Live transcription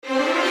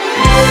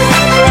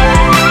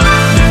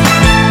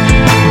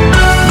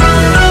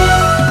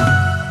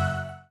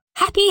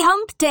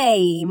Good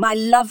day, my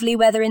lovely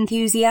weather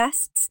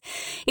enthusiasts.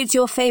 It's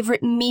your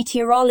favourite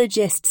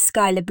meteorologist,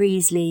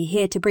 Skyler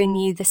here, to bring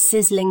you the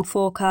sizzling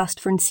forecast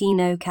for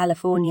Encino,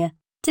 California.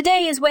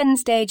 Today is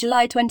Wednesday,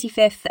 July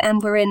 25th,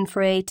 and we're in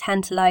for a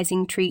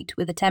tantalising treat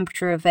with a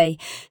temperature of a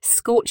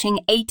scorching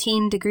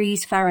 18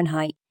 degrees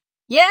Fahrenheit.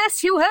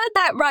 Yes, you heard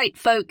that right,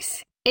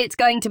 folks. It's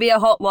going to be a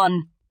hot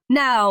one.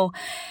 Now,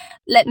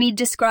 let me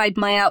describe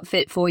my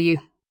outfit for you.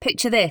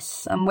 Picture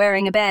this, I'm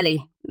wearing a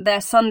belly, their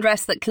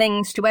sundress that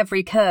clings to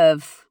every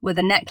curve, with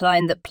a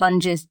neckline that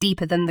plunges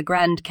deeper than the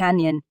Grand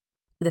Canyon.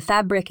 The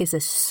fabric is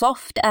as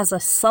soft as a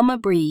summer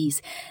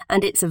breeze,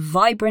 and it's a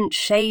vibrant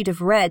shade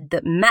of red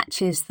that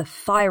matches the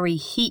fiery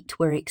heat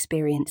we're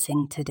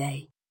experiencing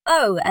today.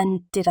 Oh,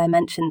 and did I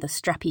mention the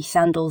strappy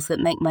sandals that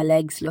make my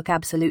legs look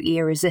absolutely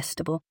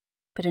irresistible?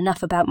 But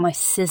enough about my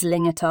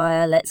sizzling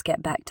attire, let's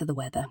get back to the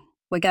weather.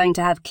 We're going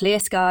to have clear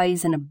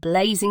skies and a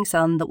blazing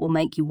sun that will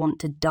make you want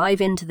to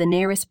dive into the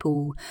nearest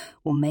pool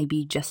or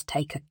maybe just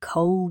take a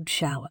cold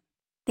shower.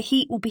 The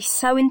heat will be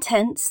so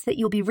intense that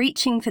you'll be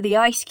reaching for the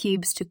ice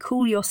cubes to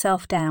cool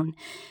yourself down.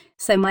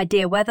 So my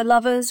dear weather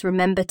lovers,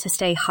 remember to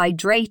stay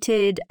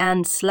hydrated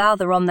and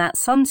slather on that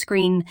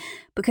sunscreen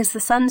because the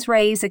sun's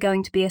rays are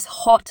going to be as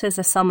hot as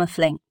a summer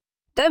fling.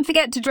 Don't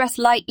forget to dress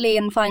lightly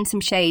and find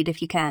some shade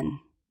if you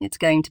can. It's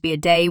going to be a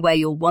day where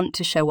you'll want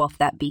to show off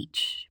that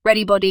beach.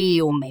 Ready body,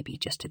 or maybe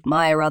just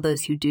admire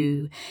others who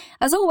do.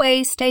 As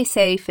always, stay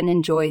safe and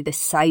enjoy the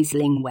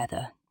sizzling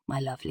weather, my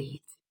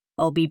lovelies.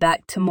 I'll be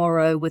back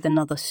tomorrow with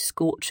another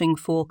scorching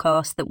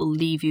forecast that will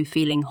leave you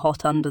feeling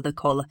hot under the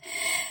collar.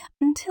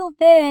 Until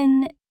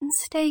then,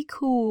 stay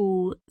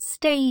cool,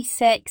 stay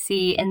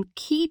sexy, and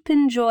keep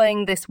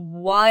enjoying this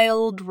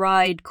wild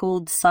ride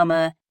called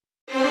summer.